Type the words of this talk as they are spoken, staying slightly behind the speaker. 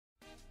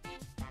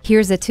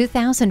Here's a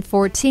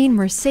 2014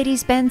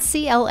 Mercedes-Benz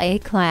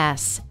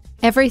CLA-Class.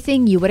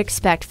 Everything you would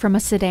expect from a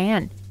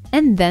sedan,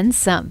 and then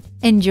some.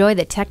 Enjoy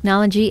the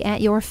technology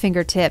at your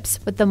fingertips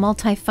with the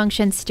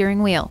multi-function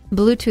steering wheel,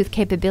 Bluetooth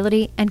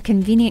capability, and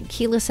convenient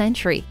keyless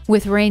entry.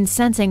 With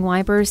rain-sensing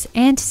wipers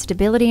and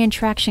stability and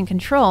traction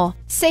control,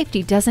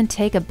 safety doesn't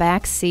take a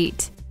back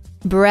seat.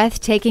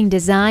 Breathtaking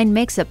design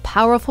makes a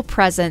powerful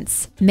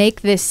presence.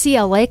 Make this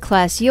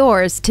CLA-Class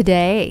yours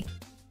today.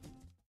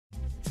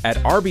 At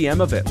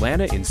RBM of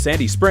Atlanta in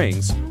Sandy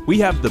Springs, we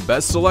have the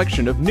best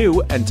selection of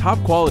new and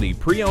top-quality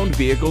pre-owned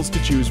vehicles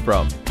to choose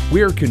from.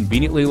 We are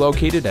conveniently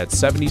located at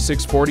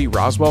 7640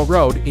 Roswell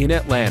Road in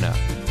Atlanta.